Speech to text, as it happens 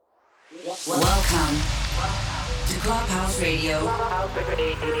Welcome to Clubhouse Radio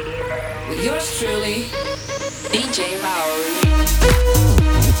with yours truly, DJ Maori.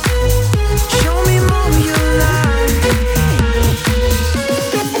 Show me more of your life.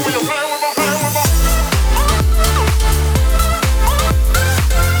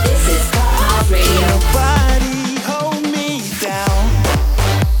 This is Clubhouse Radio. Nobody hold me down.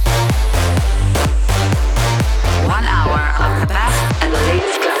 1 hour of the best and the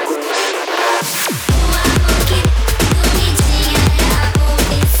latest club grooves.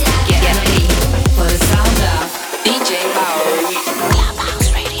 Get ready for the sound of DJ Maori. Clubhouse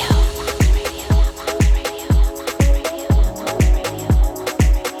Radio.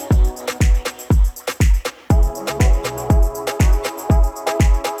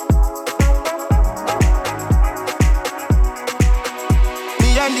 Me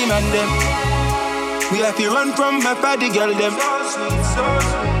and the man them. We have to run from my party girl them.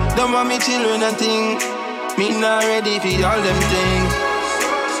 Don't want me children and thing. Me not ready for all them things.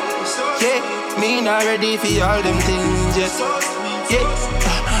 Yeah, me not ready for all them things yet. Yeah,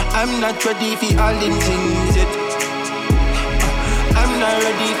 I'm not ready for all them things yet. I'm not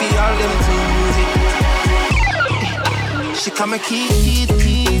ready for all them things yet. She come and keep.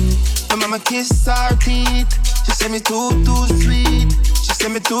 My mama kiss her teeth. She say me too sweet. She say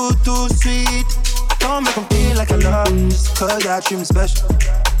me too sweet. Don't make 'em feel like I love 'em just 'cause I treat 'em special.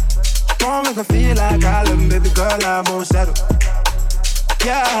 Don't make 'em feel like I love 'em, baby girl, I won't settle.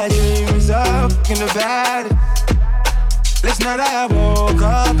 Yeah, dreams up in the bed. Last night I woke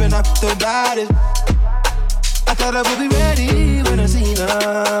up and I felt about it. I thought I would be ready when I seen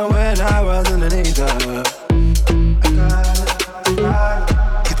her, when I was underneath her. I got it.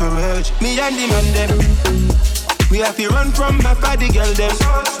 Keep her urge. Me and the man them. We have to run from my party girl them.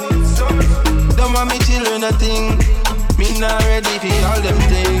 Don't want me children a thing. Me not ready for all them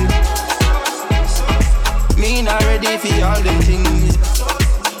things. Me not ready for all them things.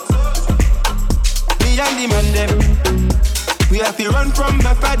 Me and the man them. We have to run from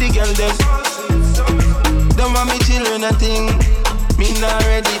my party girl them. Don't want me children a thing. Me not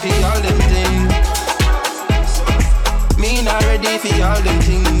ready for all them things. Me not ready for all them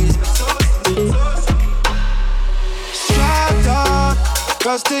things. Strapped up,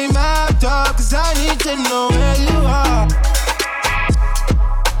 girl stay mapped up, 'cause I need to know where you are.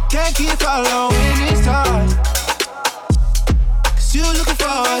 Can't keep following these stars, 'cause you looking for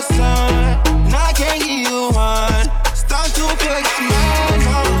a sign, and I can't give you one. Start to fix my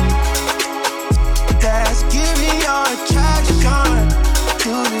home. That's giving your attraction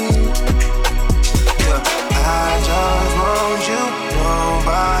to me. Yeah, I just want you,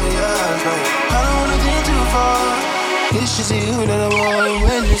 nobody else, babe. I don't wanna think too far. It's just you that I want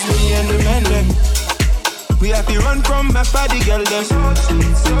when it's me and the man them. We have to run from my party girl them.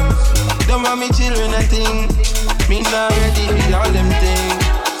 Don't want me children a thing. Me not ready for all them things.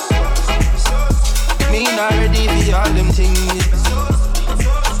 Me not ready for all them things.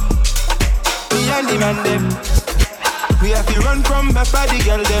 Me and the man them. We have to run from my party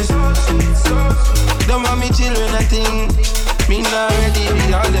girl them. Don't want me children a thing. Me not ready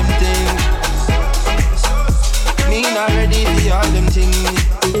for all them things. Me not ready for all them things.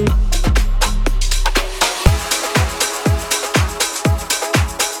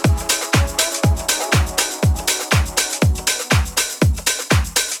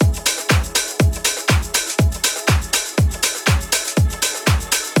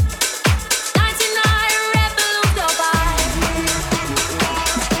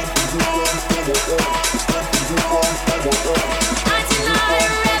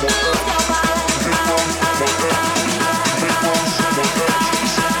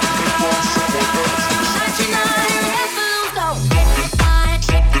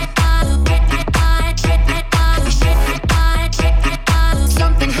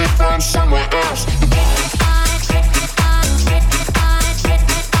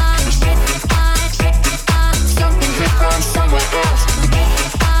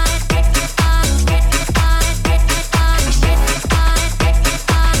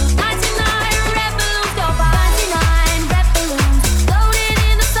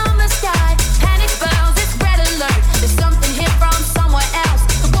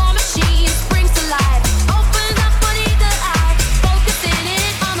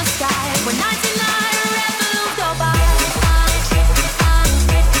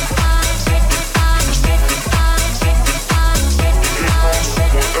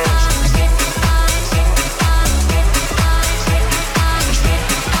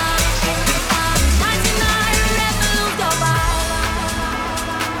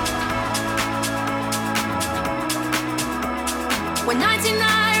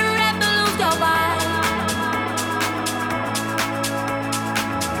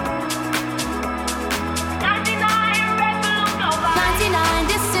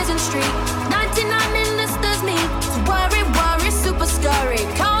 street. 99 ministers meet. So worry, worry, super scurry.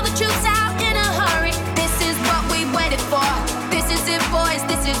 Call the troops out in a hurry. This is what we waited for. This is it, boys,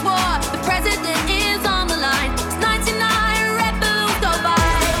 this is war. The president is on the line. It's 99 red balloons go by.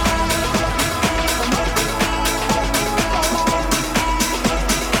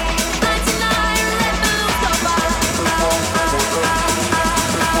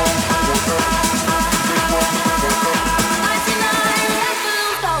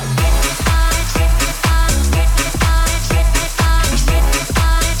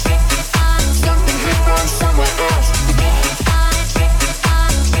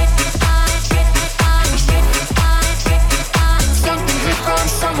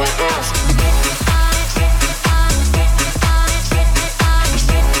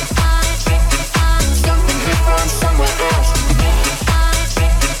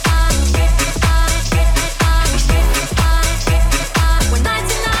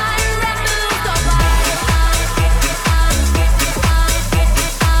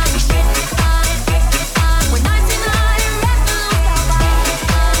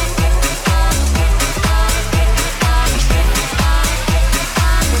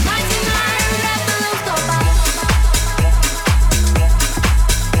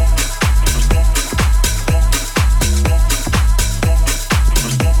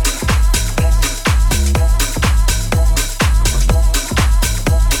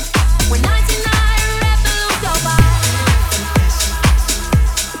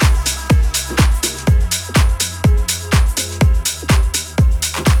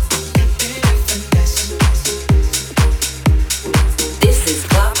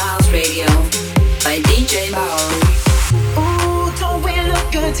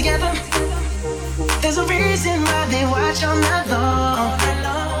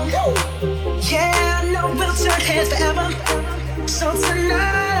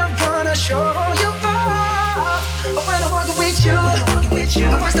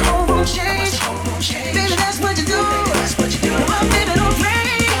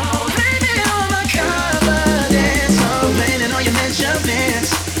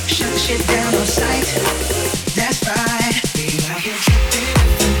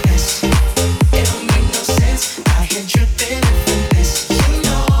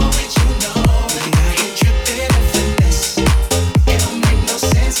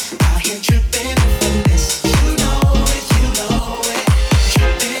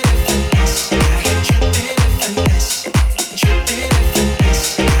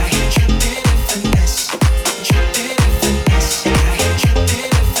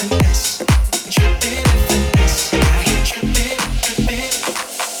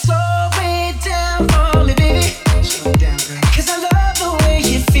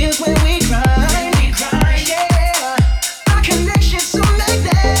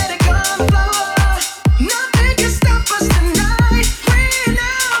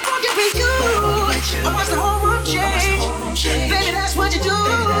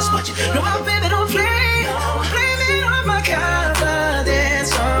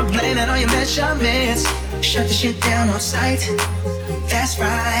 Shut the shit down on sight. That's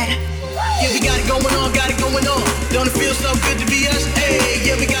right. Yeah, we got it going on, got it going on. Don't it feel so good to be us? Hey,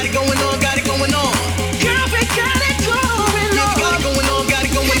 yeah, we got it going on, got it going on. Girl, we got it going on. Yeah, we got it going on, got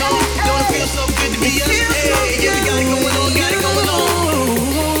it going on. Don't it feel so good to be us? Hey, yeah, we got it going on, got it going on.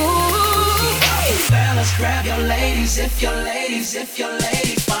 Fellas, grab your ladies if your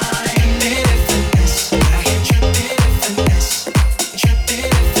lady fine. Finesse, I hear trippin' finesse,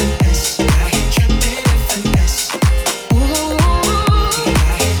 trippin' finesse, I hear trippin' finesse. Ooh,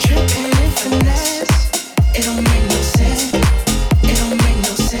 I hear trippin' finesse. It don't make no sense. It don't make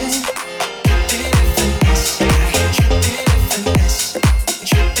no sense. Trippin' finesse, I hear trippin' finesse,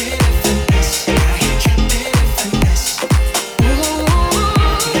 trippin' finesse, I hear trippin' finesse. Ooh,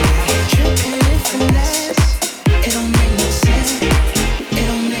 I hear trippin' finesse. It don't make no sense. It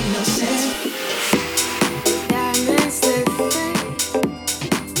don't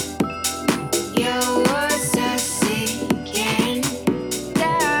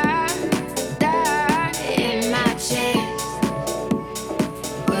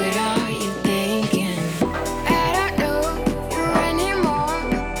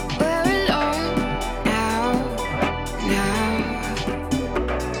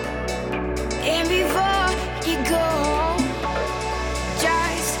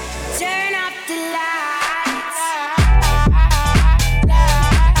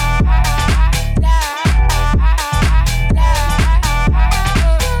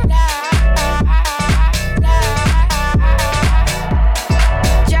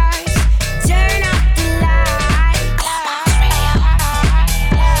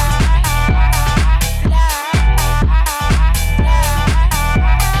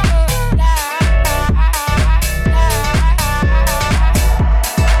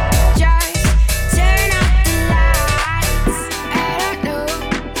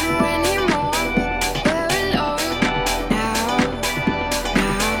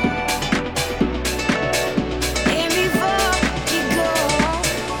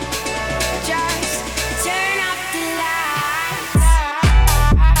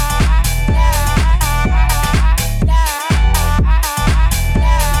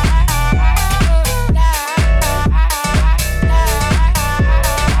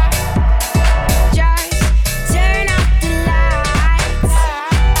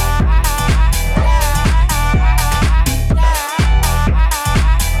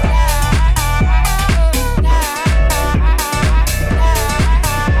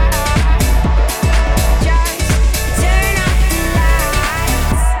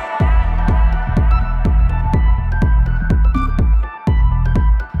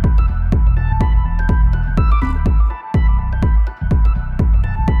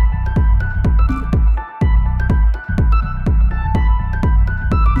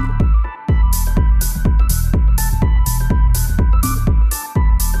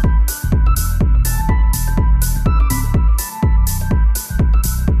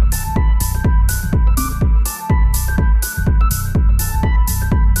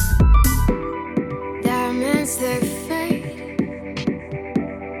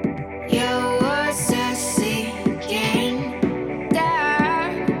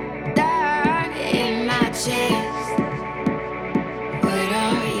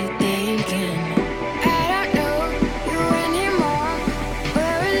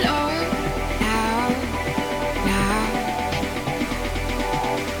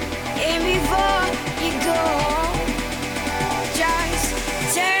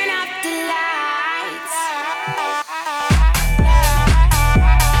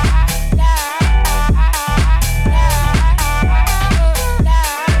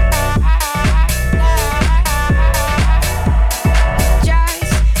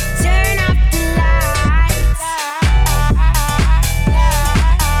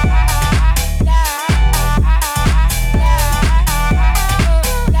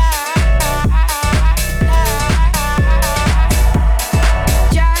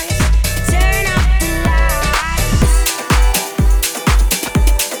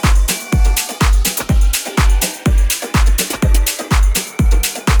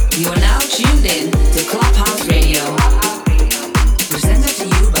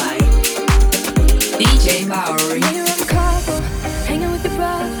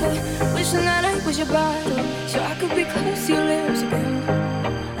wishing that I was your bottle, so I could be close to your lips again.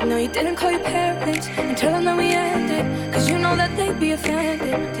 I know you didn't call your parents and tell them that we ended, cause you know that they'd be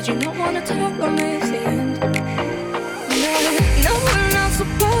offended. Did you not wanna talk or miss the end? No, we're not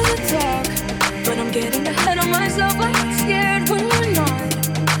supposed to talk, but I'm getting ahead of myself. I'm scared when we're not,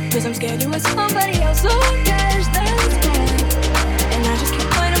 cause I'm scared you're with somebody else. So I guess that's gone, and I just keep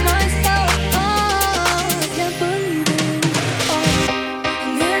fighting myself. Oh, I can't believe it. Oh, I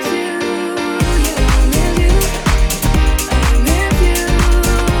miss you, yeah, I miss you. I miss you,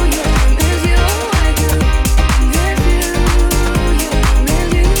 yeah, I miss you. I do. I miss you, yeah, I miss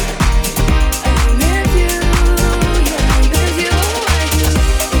you. I miss you, yeah, I miss you. I do.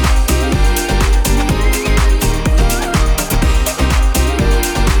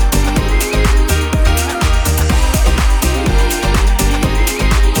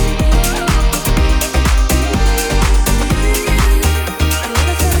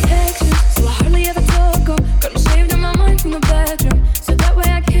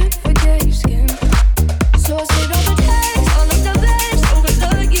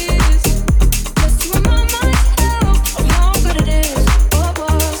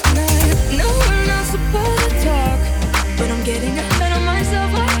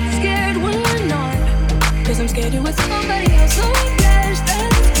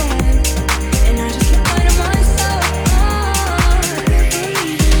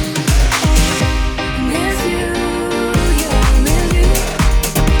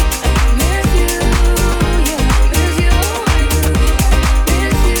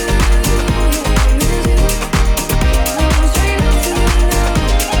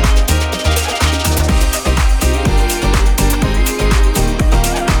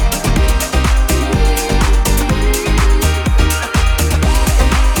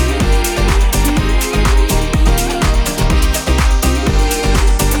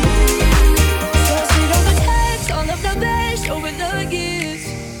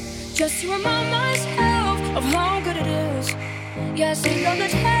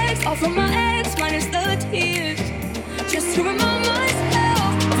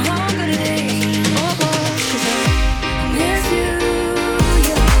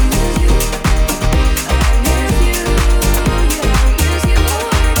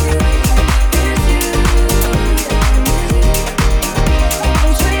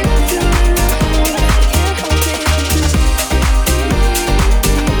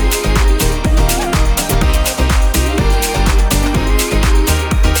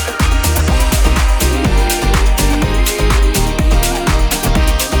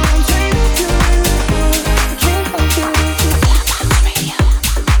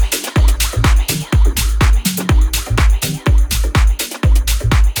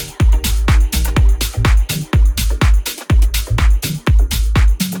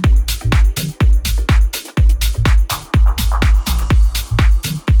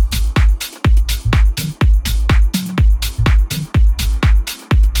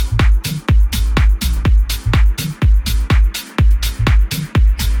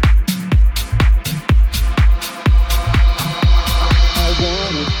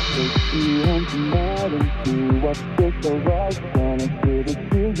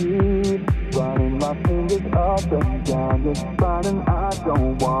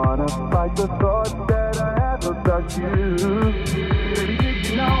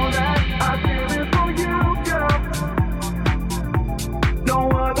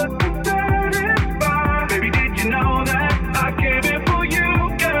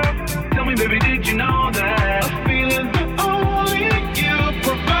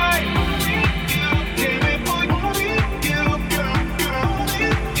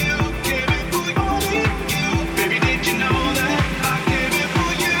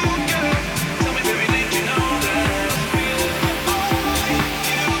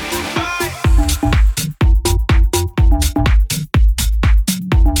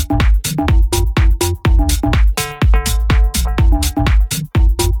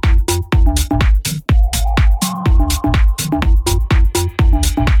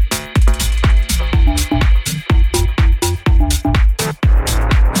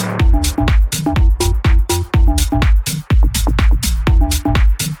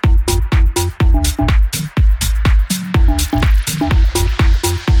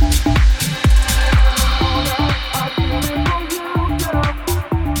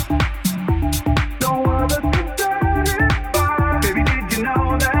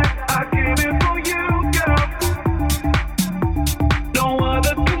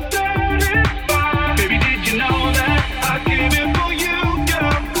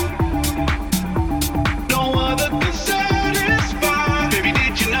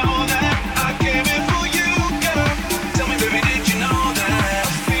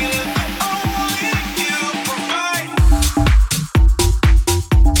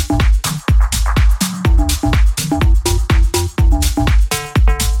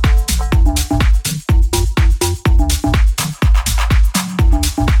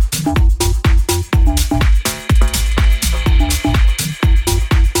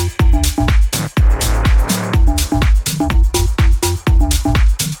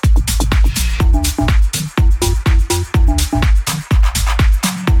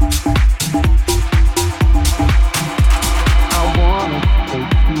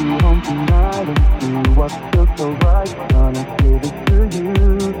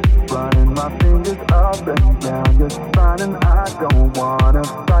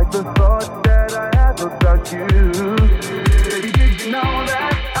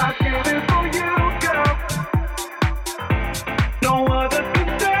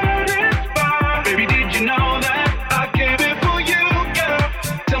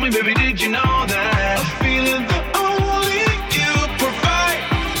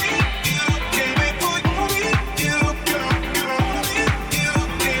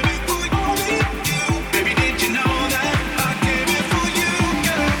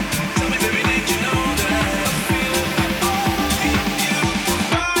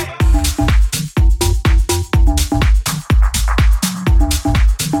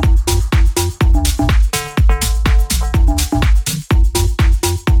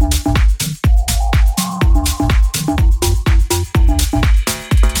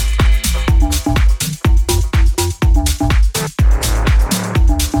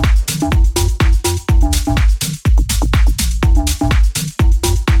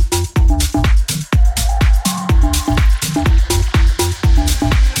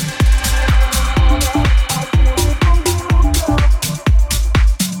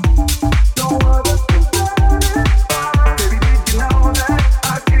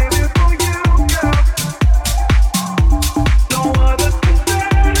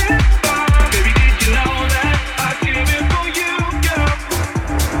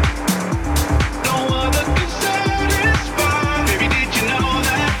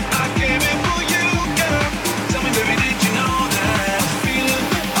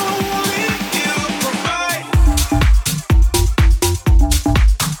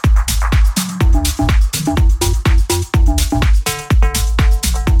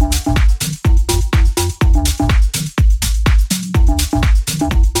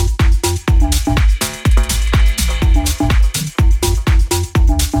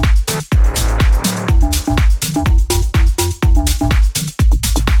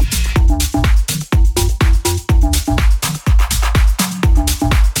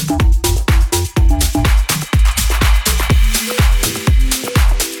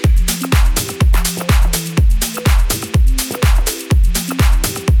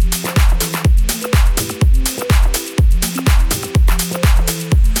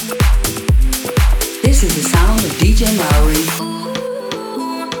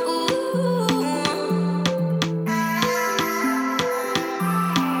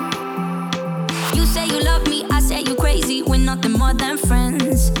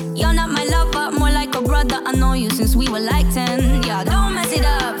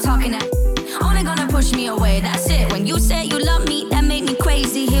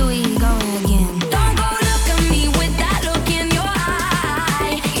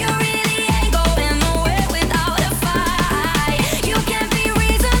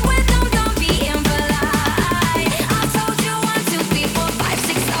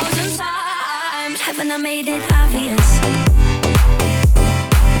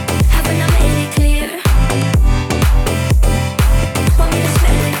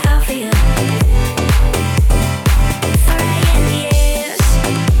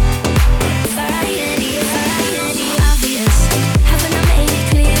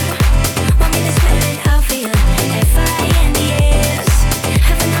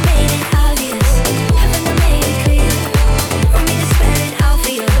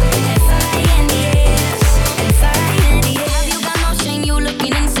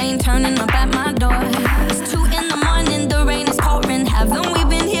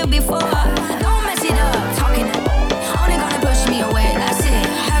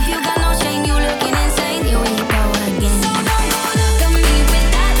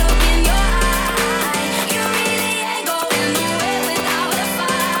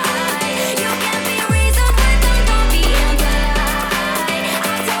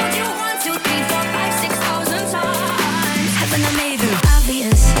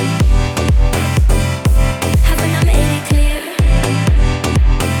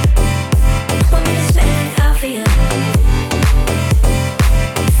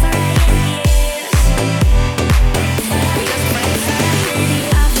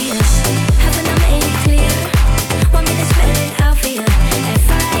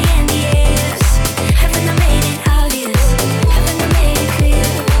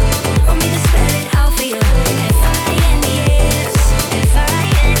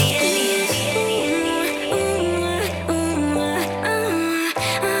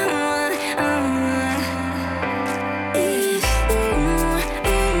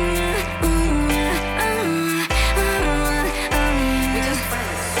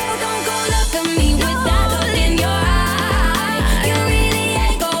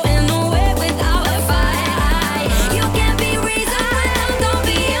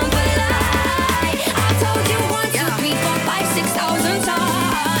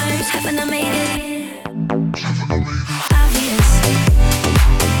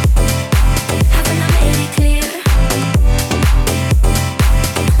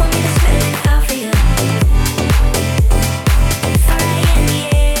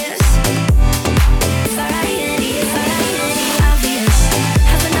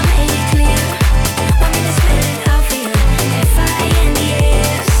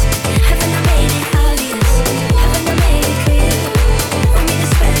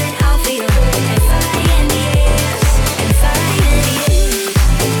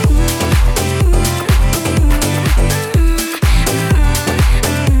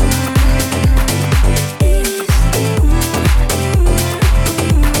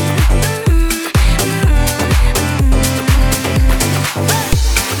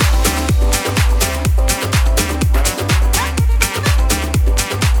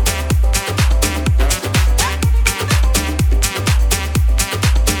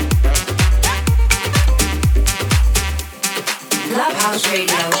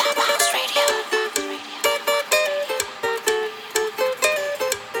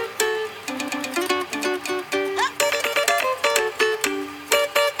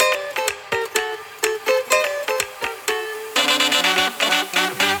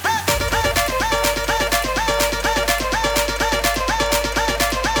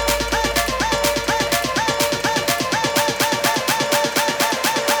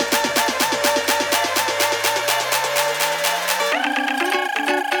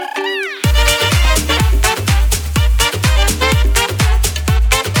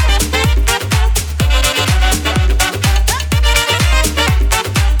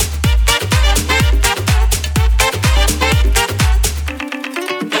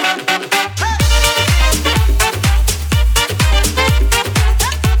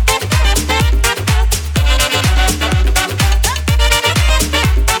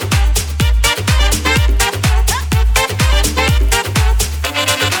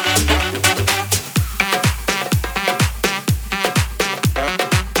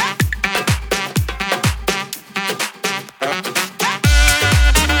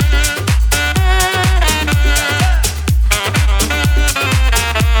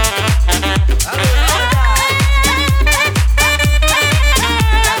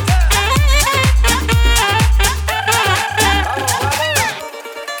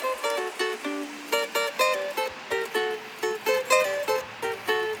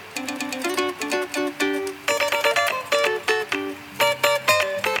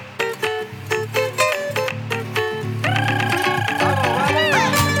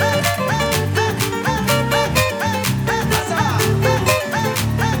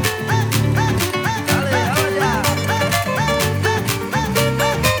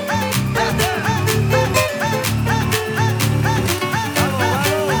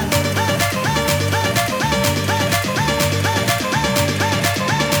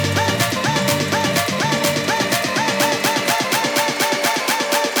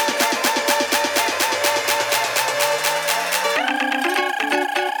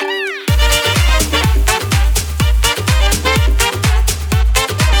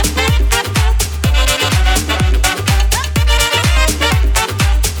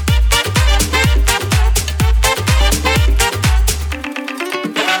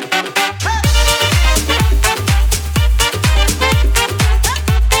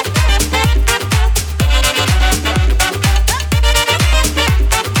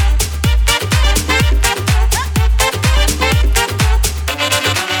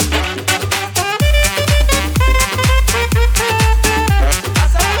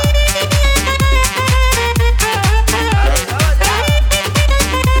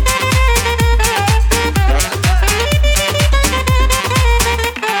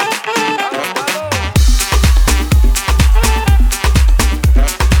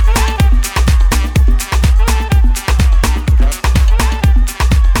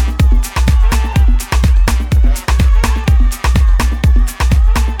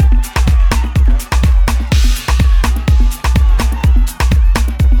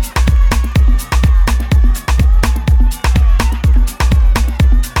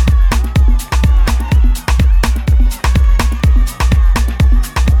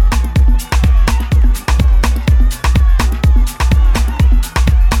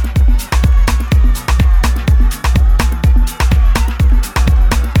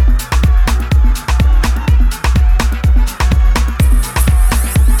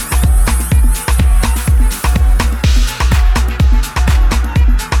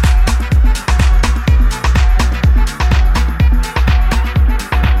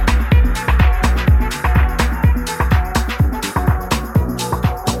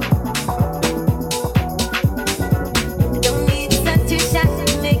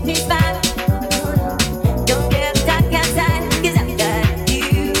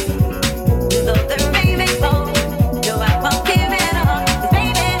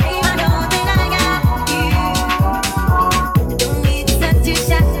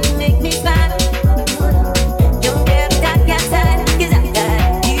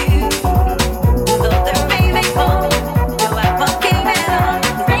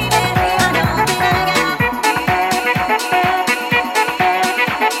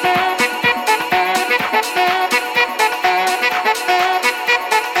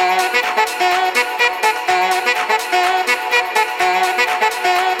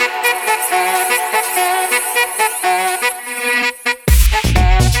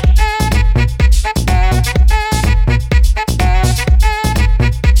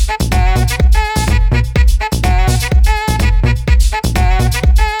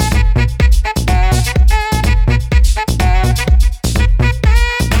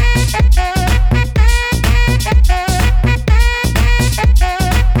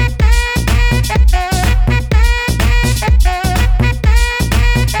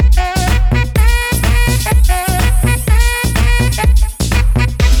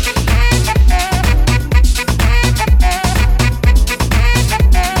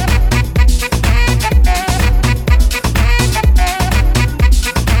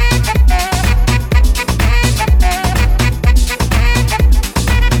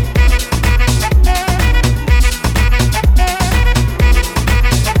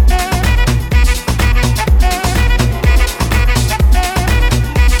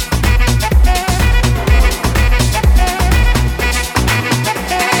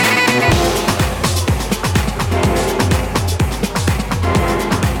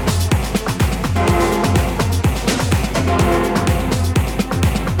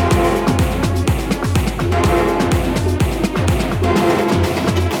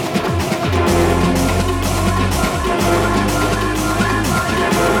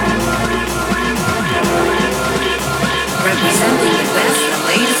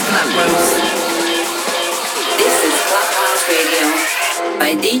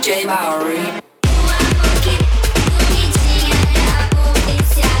 by DJ Maori.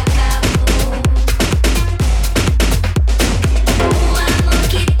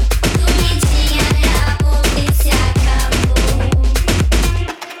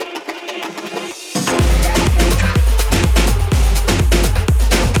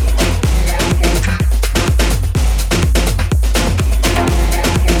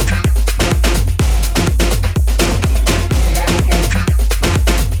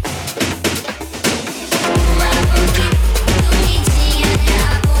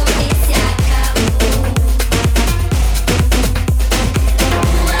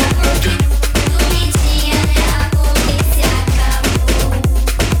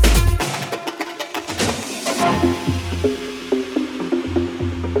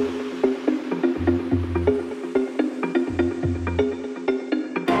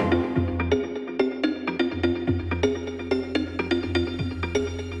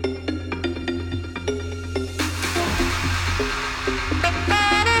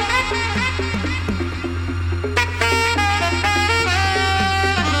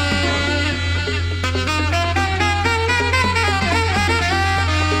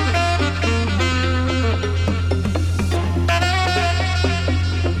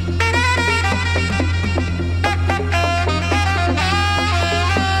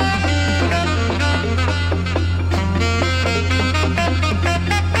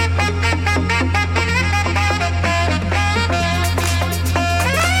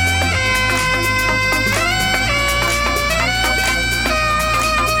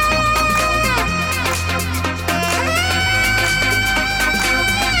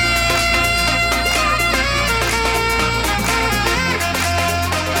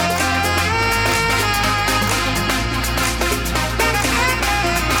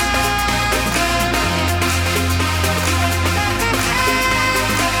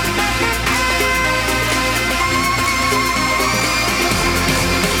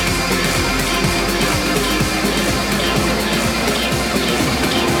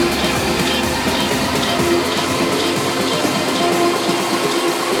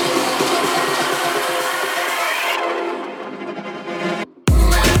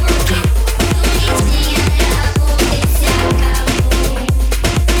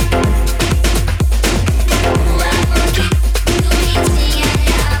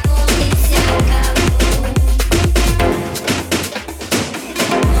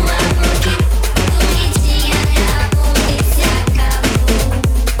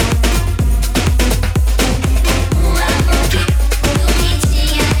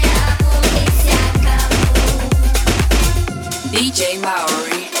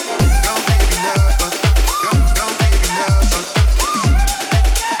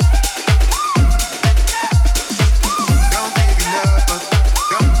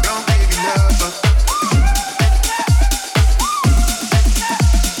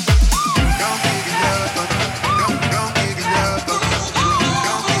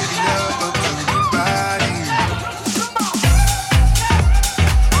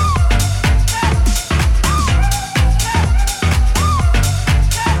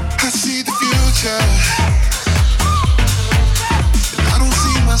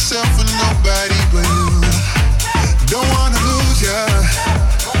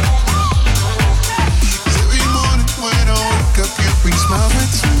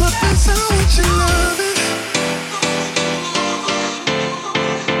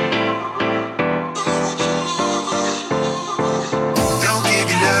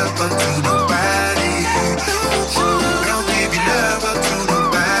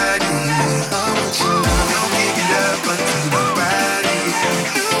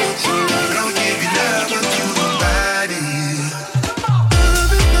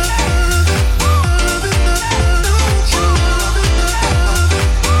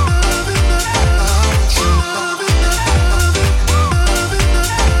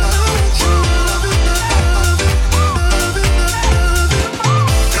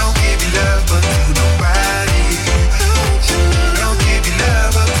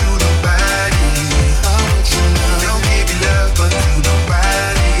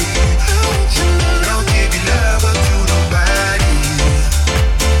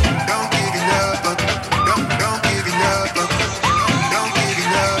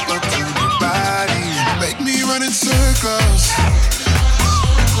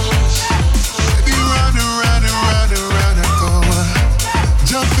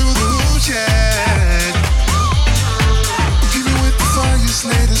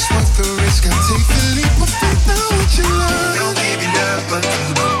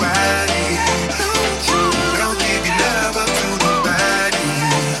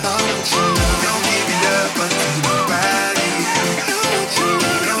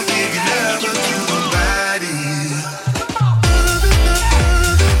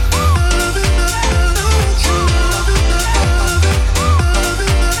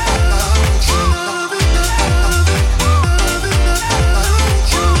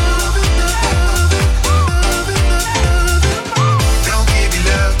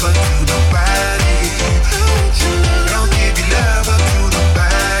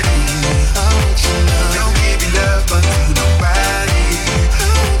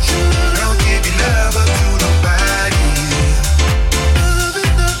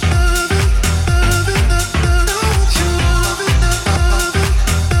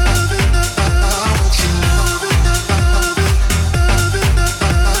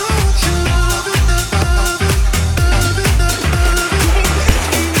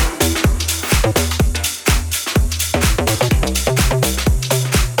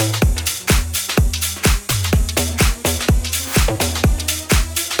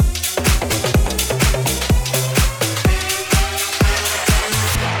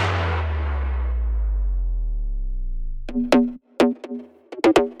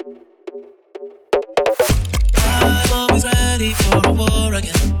 ready for a war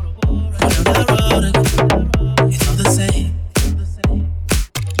again. Running down the road again. It's all the same.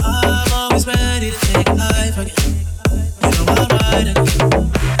 I'm always ready to take life again. You know I'm right again.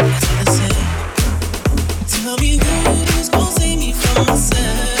 It's all the same. Tell me who's gonna save me from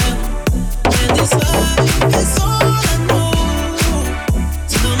myself. And this life is all I know.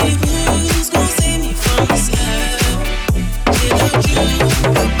 Tell me who's gonna save me from myself. Without you,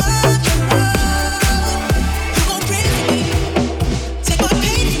 I'm not your love. You gon' pray for me, take my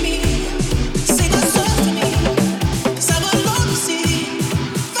pain from me, save my soul for me. 'Cause I'm alone to see.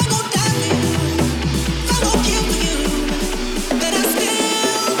 If I gon' die for you, if I gon' kill for you, then I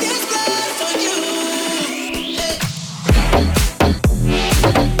spill this blood for you.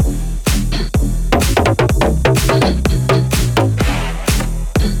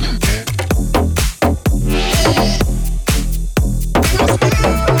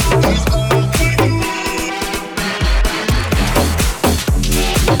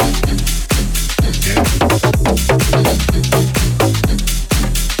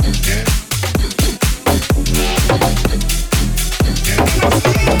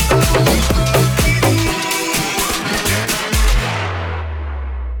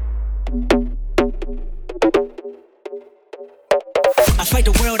 I fight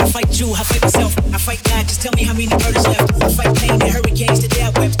the world, I fight you, I fight myself, I fight God, just tell me how many murders left. I fight pain and hurricanes, today I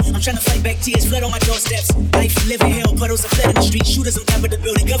wept. I'm trying to fight back tears, flood on my doorsteps. Life, living hell, puddles of flood in the street. Shooters on top of the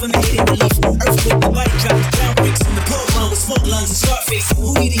building, government hated relief. Earthquake, the body drop, the ground breaks. The poor one with smoke lungs and scar face.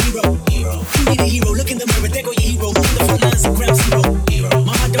 Who need a hero? Hero. Who need a hero? Look in the mirror, there go your hero. Who in the front lines of ground zero? Hero.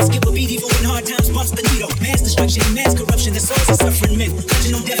 My heart don't skip a beat, even when hard times bumps the needle. Mass destruction, mass corruption, the souls of suffering men.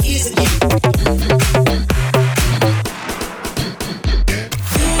 Touching on deaf ears again.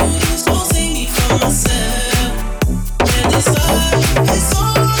 Who's gonna save me from myself? And this life is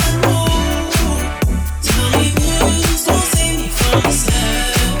all I know. Tell me who's gonna save me from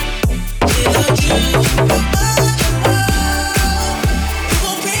myself? Without you, I'm not your love. You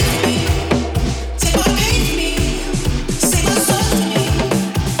gon' pray for me, take my pain from me, save my soul for me.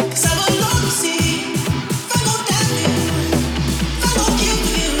 'Cause I'm alone to see. If I gon' die for you, if I gon' kill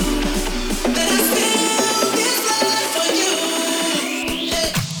for you, then I spill this blood for you.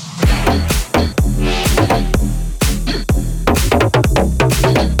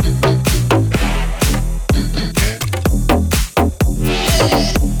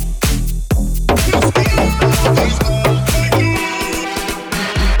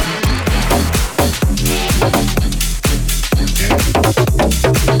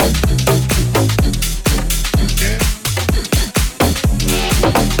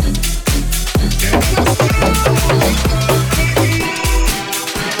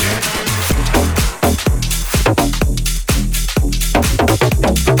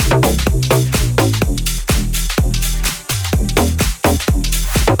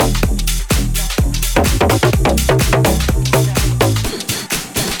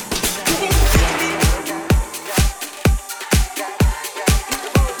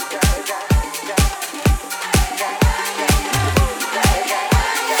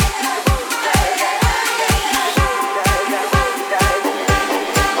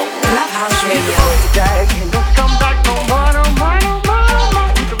 Clubhouse Radio. Jack, and don't come back no more, no more, no more, no more.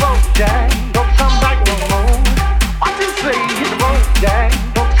 Hit the road, Jack, don't come back no more. What you say? Hit the road, Jack,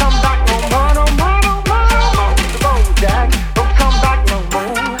 don't come back no more, no more, no more, no more. Hit the road, Jack, don't come back no more.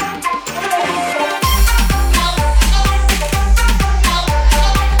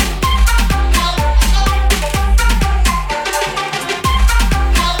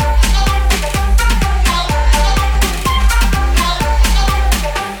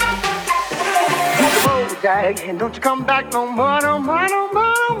 Jack, and don't you come back no more, no more, no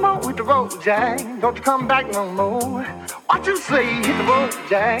more, no more. With the road, Jack, don't you come back no more. What you say? Hit the road,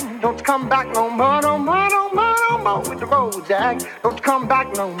 Jack, don't you come back no more, no more, no more, no more. With the road, Jack, don't you come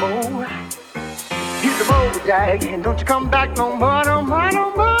back no more. Hit the road, Jack, and don't you come back no more, no more, no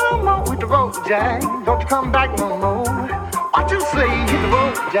more, no more. With the road, Jack, don't you come back no more. What you say? Hit the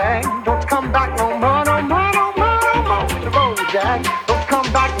road, Jack, don't you come back no more, no more, no more, no more. With the road, Jack, don't you come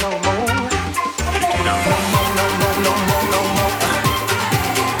back no more. No more, no more, no more, no more.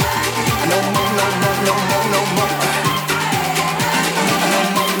 No more, no more, no more, no more. No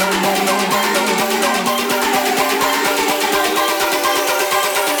more, no more, no more, no more, no more.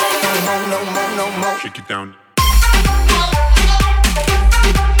 No more, no more. Shake it down.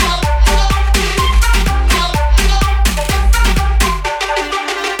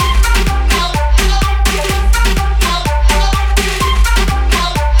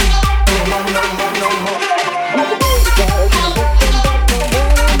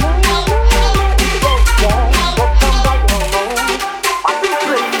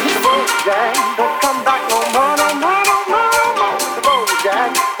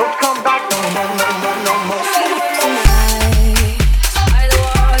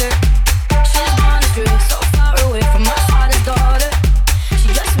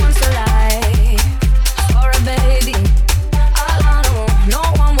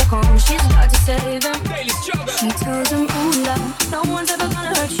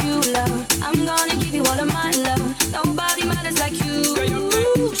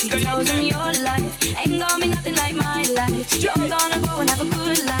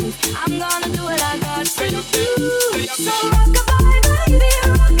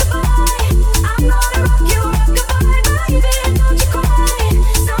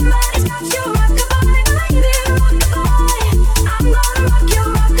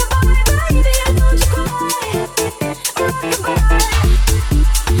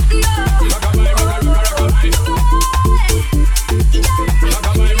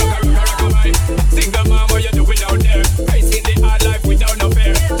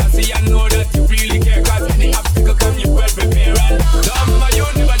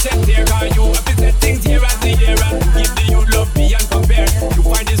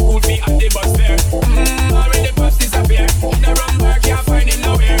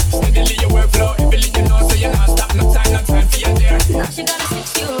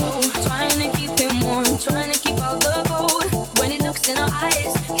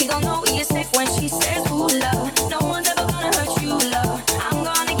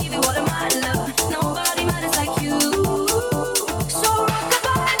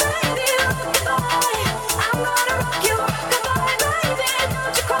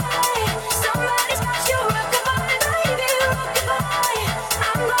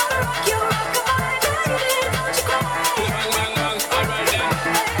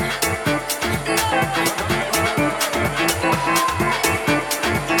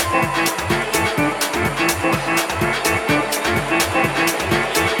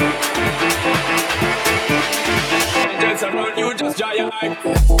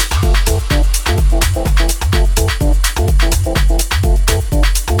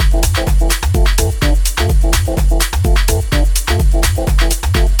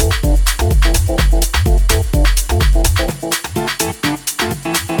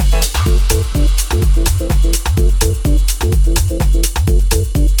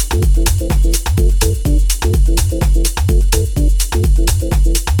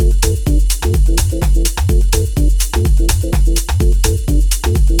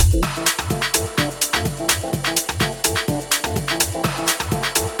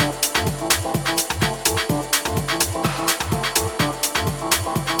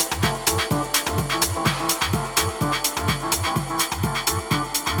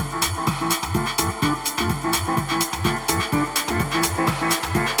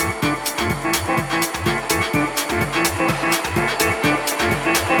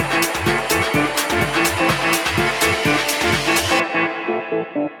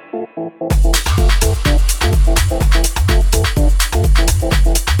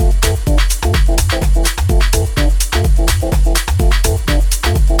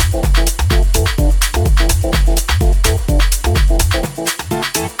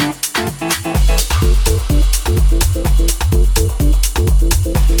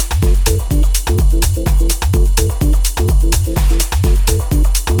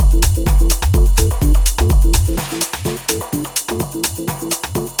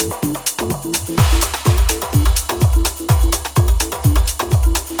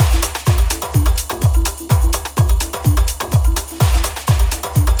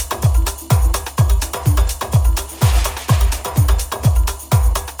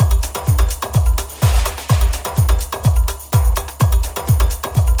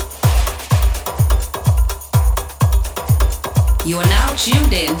 You are now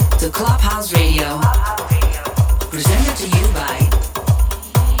tuned in to Clubhouse Radio, presented to you by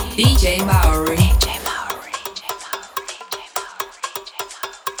DJ Maori.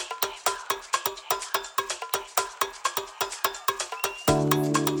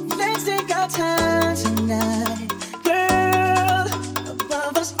 Let's take our time tonight, girl.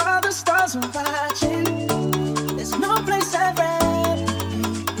 Above us, all the stars are watching. There's no place I'd rather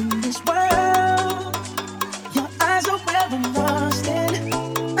be in this world. Your eyes are where I'm lost in.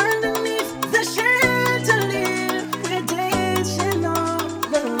 Underneath the chandelier, we're dancing all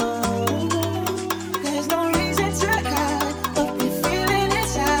alone. There's no reason to hide what we're feeling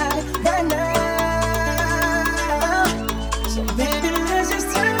inside right now. So baby, let's just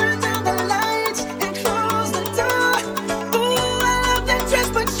turn down the lights and close the door. Ooh, I love that dress,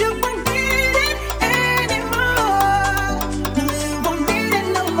 but you were needing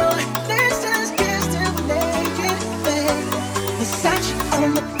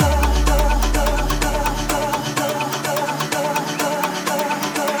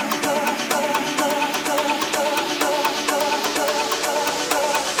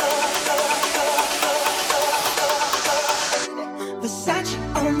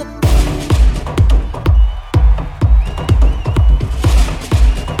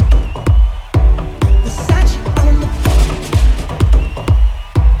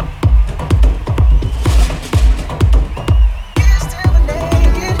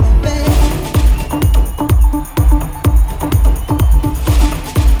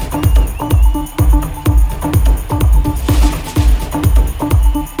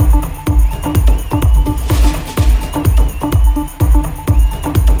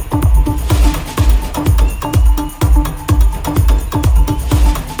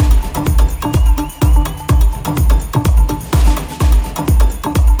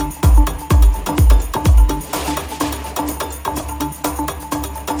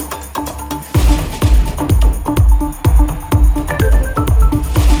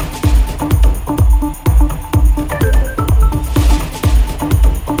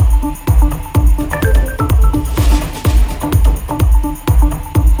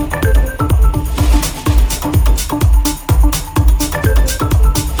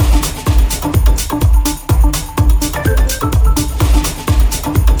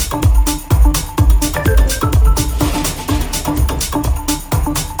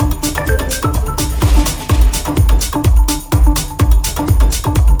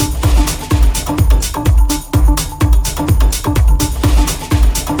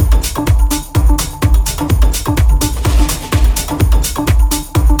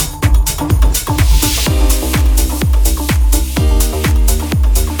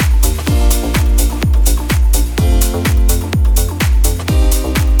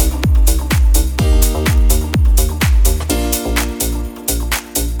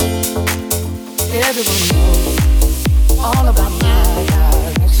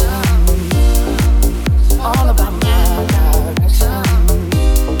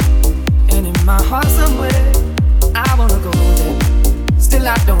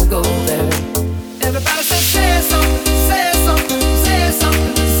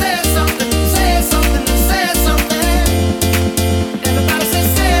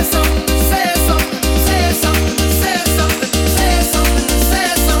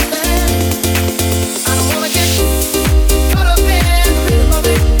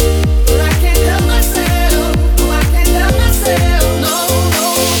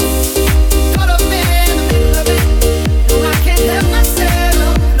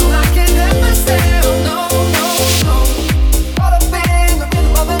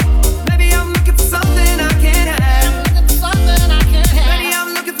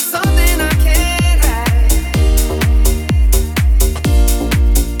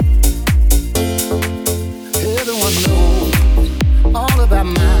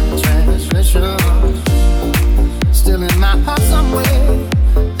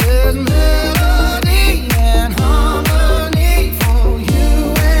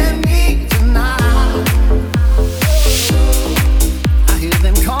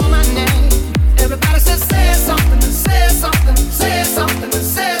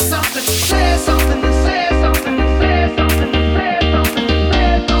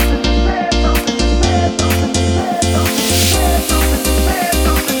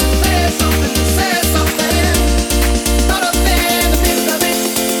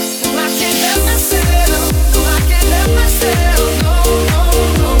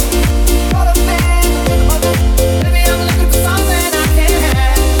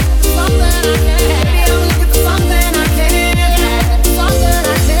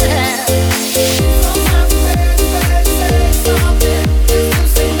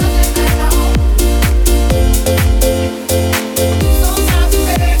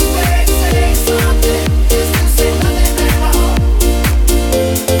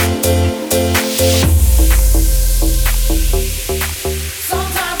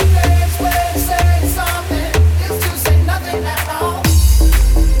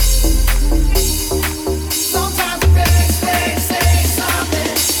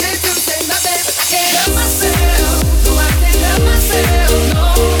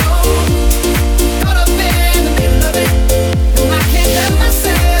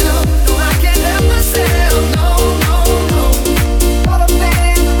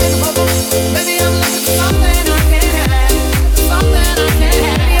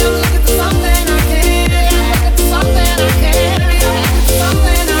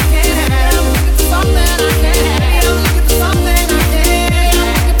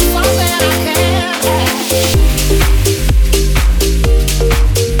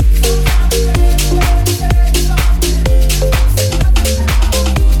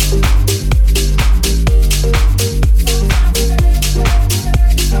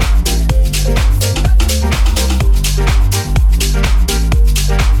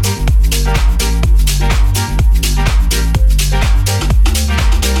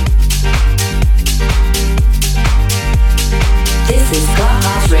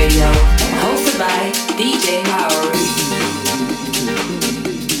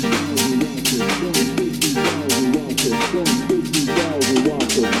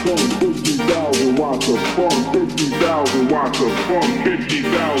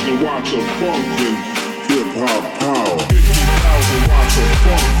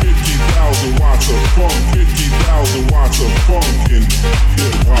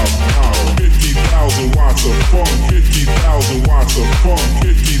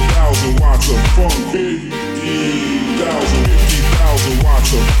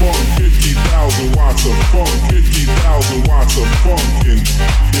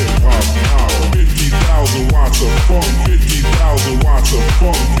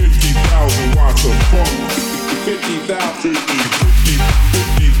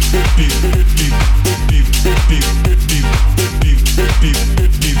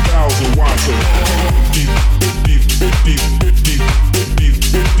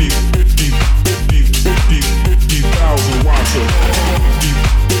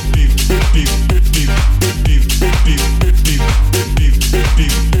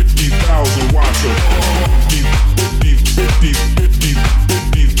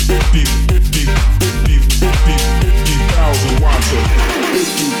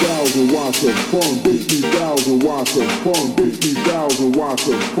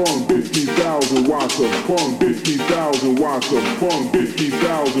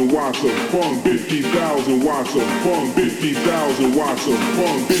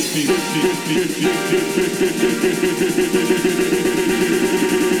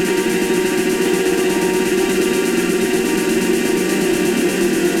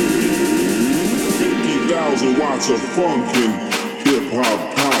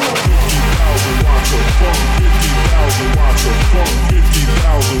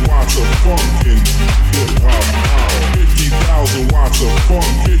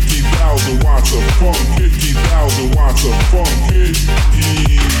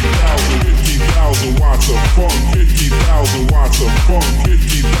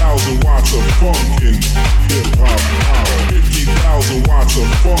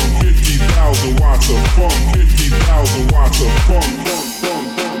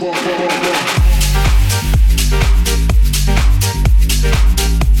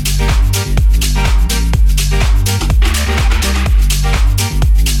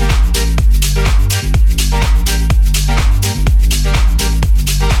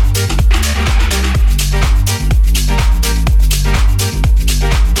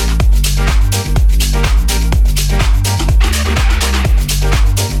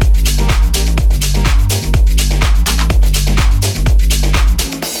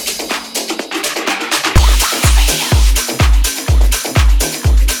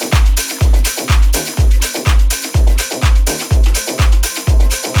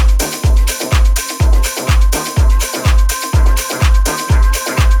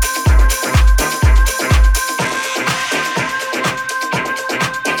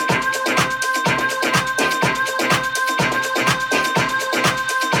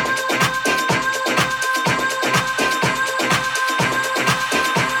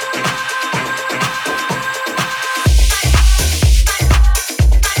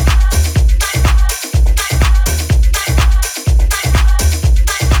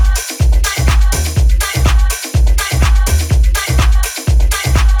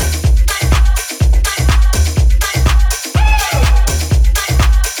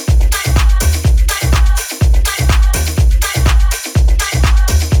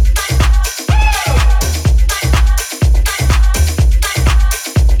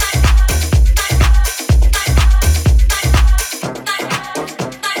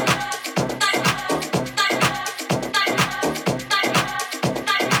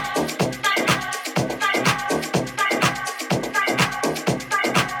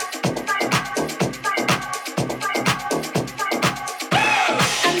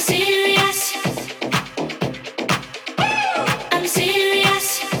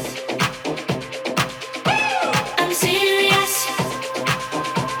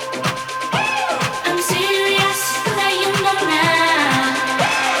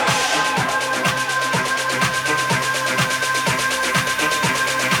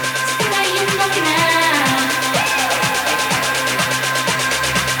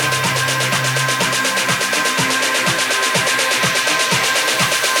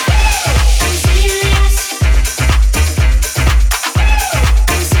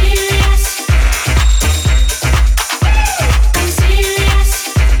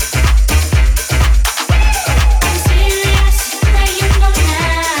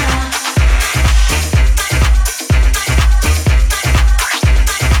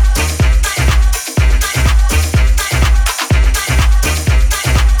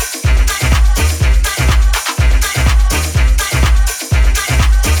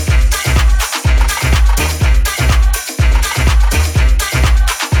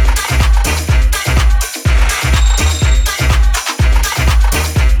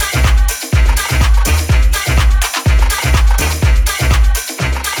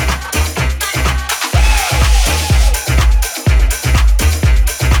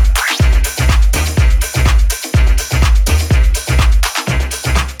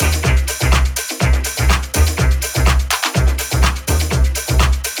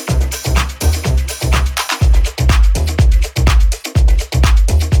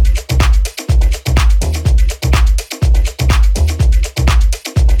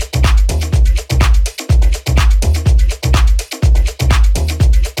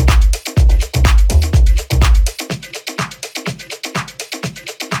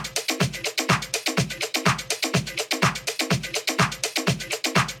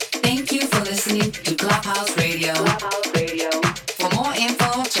listening to Clubhouse Radio. For more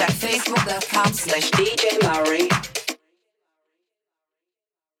info, check facebook.com/DJ Maori.